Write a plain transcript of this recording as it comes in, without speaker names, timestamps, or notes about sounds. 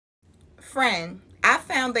Friend, I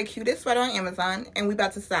found the cutest sweater on Amazon and we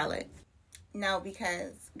about to style it. No,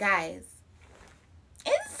 because guys,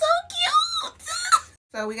 it's so cute.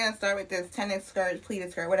 So we're gonna start with this tennis skirt,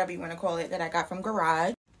 pleated skirt, whatever you want to call it, that I got from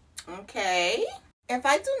Garage. Okay. If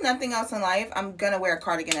I do nothing else in life, I'm gonna wear a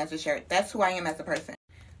cardigan as a shirt. That's who I am as a person.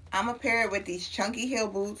 I'm gonna pair it with these chunky heel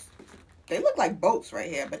boots. They look like boats right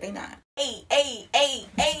here, but they not. Hey, hey, hey,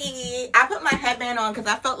 hey. I put my headband on because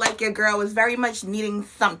I felt like your girl was very much needing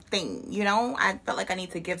something, you know? I felt like I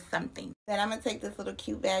need to give something. Then I'm going to take this little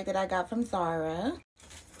cute bag that I got from Zara.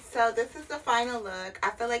 So this is the final look.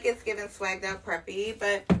 I feel like it's giving swagged out preppy,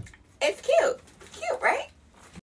 but it's cute. Cute, right?